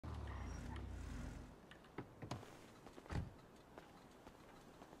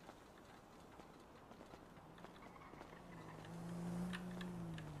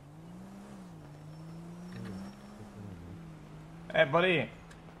Hey, buddy.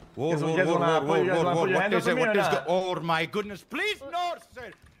 Whoa, what is it? Oh my goodness! Please no, sir.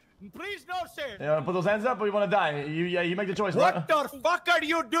 Please no, sir. You wanna put those hands up, or you wanna die? You make the choice. What the fuck are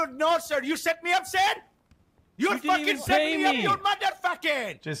you doing? No, sir. You set me up, sir. You fucking set me up, you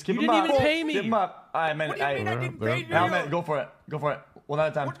motherfucking. Just keep him up. You didn't even pay me. Keep him up. All right, man. What do you mean I didn't pay you? Man, go for it. Go for it. One at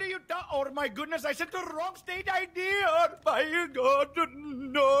a time. What do you do? Oh my goodness! I said the wrong state ID. Oh my God,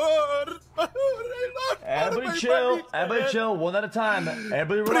 no. Everybody chill. Everybody chill. One at a time.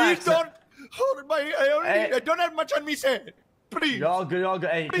 Everybody relax. Please don't. Hold my. I don't have much on me, sir. Please. Y'all good. Y'all good.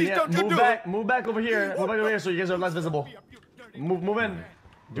 Hey, please don't move back. Move back over here. Move back over here so you guys are less visible. Move in.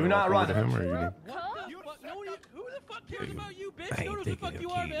 Do not run. Who the fuck cares about you, bitch? Know who the fuck you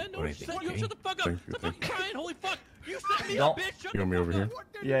are, man. No, shut the fuck up. Stop fucking crying. Holy fuck. You set me up, bitch. You want me over here?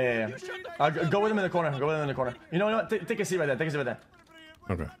 Yeah. Go with him in the corner. Go with him in the corner. You know what? Take a seat right there. Take a seat right there.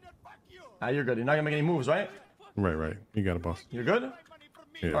 Okay. You're good. You're not gonna make any moves, right? Right. You got it, boss. You're good?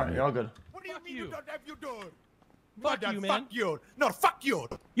 Yeah. All right, you're all good. What do you mean you don't have your door? Fuck you, man. Fuck you. No, fuck you.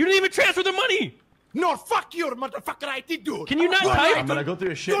 You didn't even transfer the money. No, fuck you, motherfucker. I did do. Can you not type? I'm gonna go through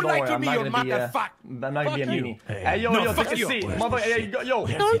your shit. Don't worry. I'm not gonna be a meanie. Hey, yo, take a seat. Motherfucker, hey, yo.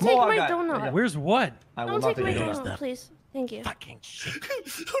 Don't take my donut. Where's what? I will Don't not take my donut. donut, please. Thank you. Fucking shit.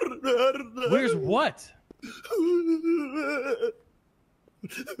 Where's what?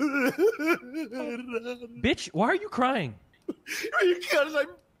 Bitch, why are you crying? Because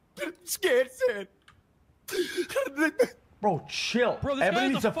I'm scared, Sid. Bro, chill. Bro, this everybody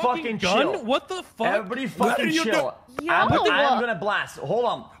guy needs has to a fucking gun? chill. What the fuck? Everybody fucking chill. Yeah. I'm gonna blast. Hold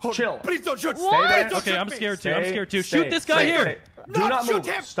on. Chill. Please don't shoot. Stay there. Okay, I'm scared too. I'm scared too. Stay, Shoot this guy here. Do not shoot move.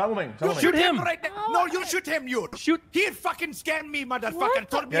 him. Stop moving. You shoot him right now. No, you Okay. shoot him, you. Shoot. He fucking scammed me, motherfucker. What?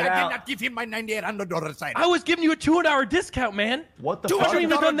 Told me Get I out. did not give him my $9,800 sign. I was giving you a $200 discount, man. What the I shouldn't even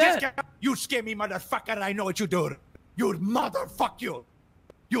fuck? have done that. discount. You scam me, motherfucker. I know what you do. You motherfuck you.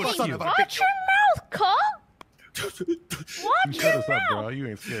 You son of a Watch bitch. your mouth, Cole. Watch Shut your us up, bro. mouth. You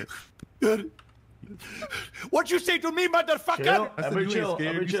ain't scared. What you say to me, motherfucker? Chill. I said Everybody you chill. ain't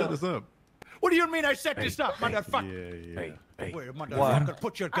scared. Everybody You set chill. us up. What do you mean I set this up, motherfucker? Yeah. Wait, motherfucker,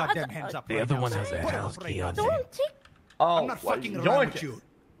 put your goddamn hands up. The right other now. one has a Put 'em house right key now. on Don't take. Oh, I'm not fucking around yoink with it. you.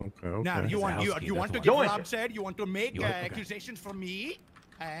 Okay. Now, you want to Yoink give it. Rob said you want to make accusations from me?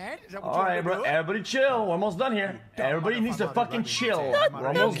 And is that what All you right, want to bro. do? Everybody chill. We're almost done here. Everybody needs to fucking chill. We're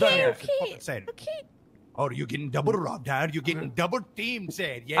almost done Okay, here. okay. Okay. Oh, you're getting double robbed, huh? You're getting double teamed,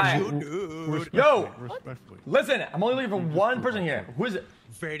 said. Yes, you do. Yo, Respectfully. listen. I'm only looking for one person here. Who is it?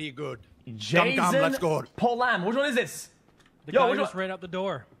 Very good. Jason let's go. Polam. Which one is this? The Yo, guy which just one? ran out the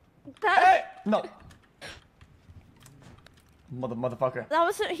door. Hey, no. Motherfucker. That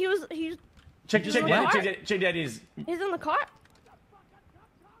was he was he's Check in the car? daddies. he's in the car.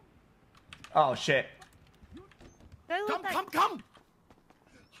 Oh shit. Guys, look that- Come!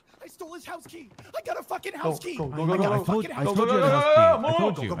 I stole his house key. I got a fucking house key. Go. I told you. I told you.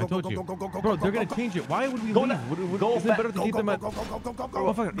 I told you. Bro, they're gonna change it. Why would we leave? Isn't it better to keep them at?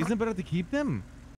 Isn't it better to keep them?